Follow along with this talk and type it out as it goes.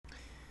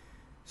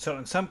So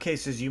in some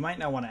cases, you might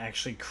not want to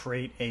actually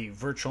create a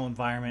virtual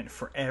environment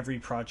for every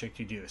project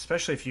you do,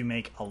 especially if you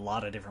make a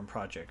lot of different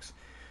projects.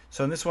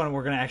 So in this one,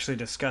 we're going to actually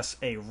discuss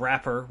a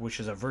wrapper, which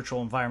is a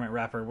virtual environment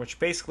wrapper, which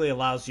basically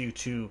allows you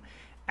to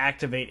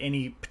activate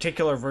any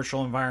particular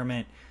virtual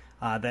environment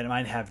that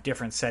might have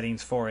different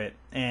settings for it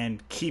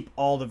and keep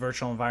all the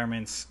virtual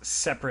environments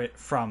separate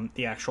from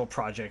the actual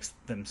projects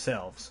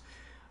themselves.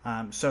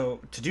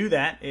 So to do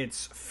that,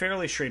 it's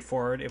fairly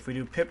straightforward. If we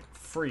do pip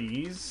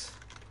freeze,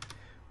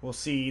 we'll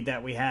see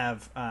that we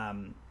have,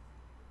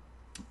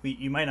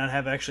 you might not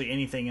have actually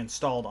anything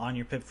installed on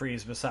your pip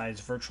freeze besides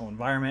virtual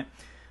environment.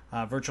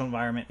 Virtual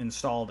environment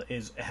installed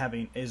is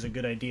a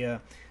good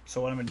idea.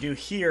 So what I'm going to do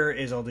here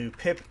is I'll do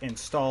pip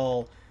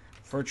install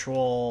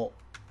virtualenv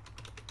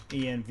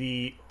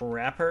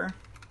wrapper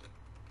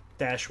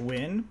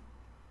 -win.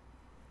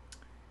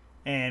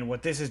 And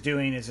what this is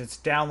doing is it's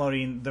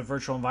downloading the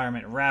virtual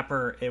environment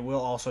wrapper. It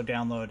will also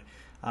download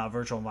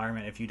virtual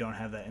environment if you don't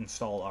have that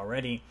installed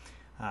already,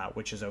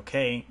 which is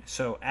okay.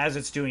 So as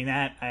it's doing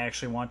that, I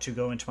actually want to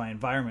go into my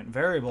environment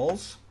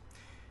variables.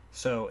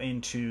 So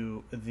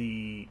into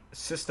the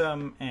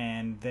system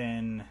and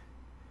then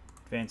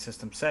advanced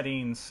system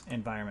settings,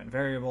 environment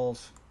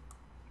variables.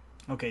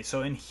 Okay,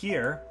 so in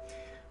here,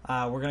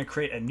 we're going to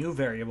create a new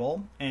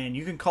variable, and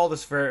you can call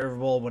this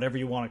variable whatever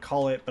you want to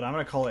call it, but I'm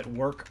going to call it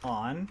work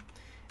on,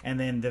 and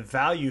then the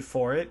value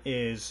for it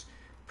is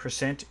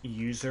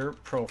 %user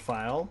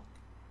profile,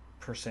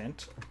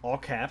 all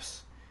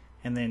caps,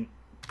 and then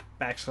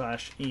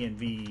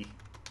 /envs.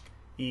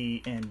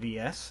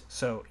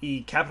 So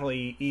capital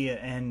E,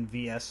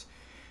 envs.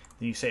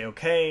 Then you say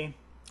okay,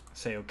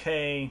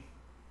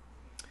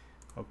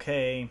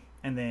 okay,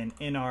 and then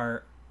in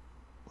our,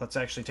 let's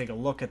actually take a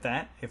look at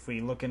that. If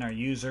we look in our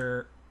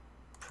user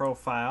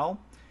profile,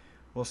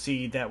 we'll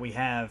see that we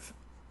have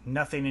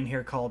nothing in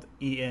here called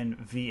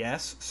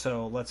envs.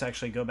 So let's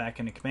actually go back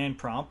into command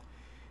prompt,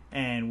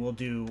 and we'll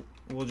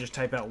just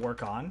type out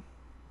work on.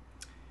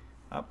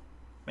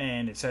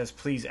 And it says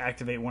please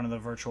activate one of the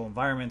virtual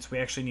environments. We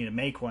actually need to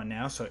make one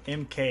now. So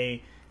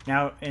mk,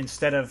 now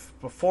instead of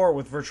before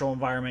with virtual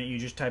environment, you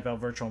just type out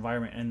virtual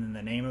environment and then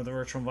the name of the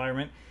virtual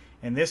environment.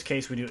 In this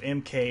case, we do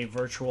mk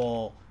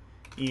virtual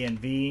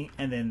env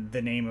and then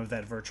the name of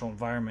that virtual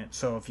environment.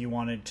 So if you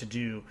wanted to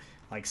do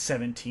like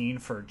 17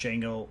 for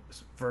Django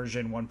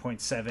version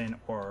 1.7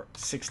 or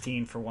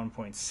 16 for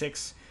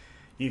 1.6,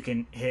 you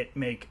can hit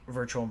make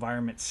virtual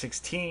environment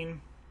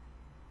 16,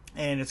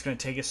 and it's going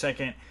to take a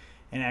second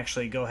and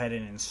actually go ahead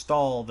and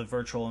install the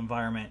virtual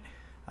environment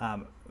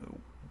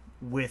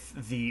with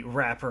the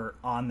wrapper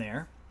on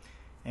there.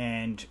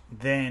 And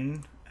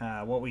then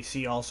what we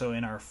see also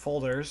in our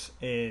folders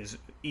is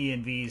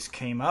envs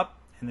came up,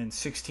 and then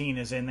 16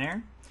 is in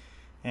there,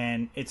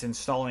 and it's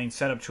installing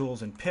setup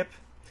tools and pip,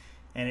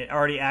 and it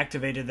already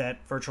activated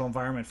that virtual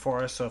environment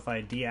for us. So if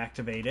I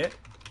deactivate it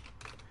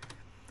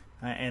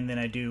and then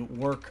I do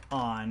work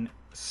on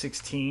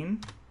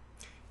 16,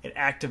 it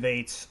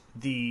activates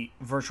the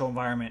virtual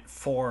environment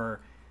for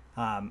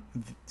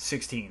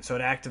 16. So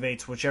it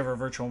activates whichever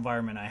virtual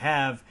environment I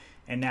have,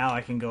 and now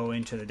I can go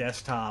into the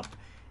desktop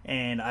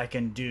and I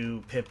can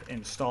do pip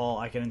install.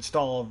 I can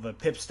install the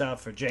pip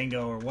stuff or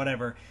Django or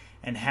whatever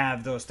and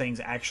have those things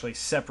actually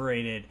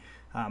separated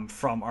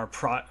from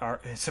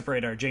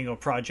separate our Django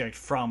project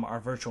from our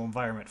virtual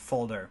environment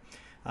folder.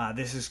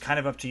 This is kind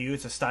of up to you.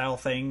 It's a style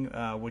thing.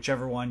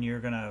 Whichever one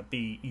you're going to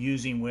be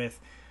using with,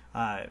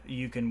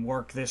 you can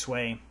work this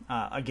way.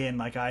 Again,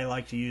 like I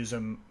like to use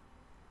them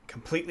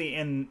completely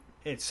in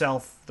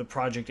itself, the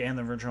project and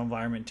the virtual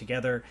environment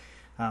together,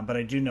 but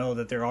I do know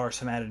that there are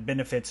some added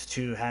benefits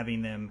to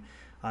having them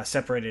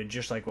separated,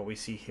 just like what we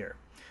see here.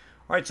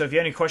 All right, so if you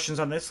have any questions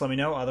on this, let me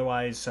know.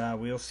 Otherwise,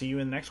 we'll see you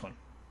in the next one.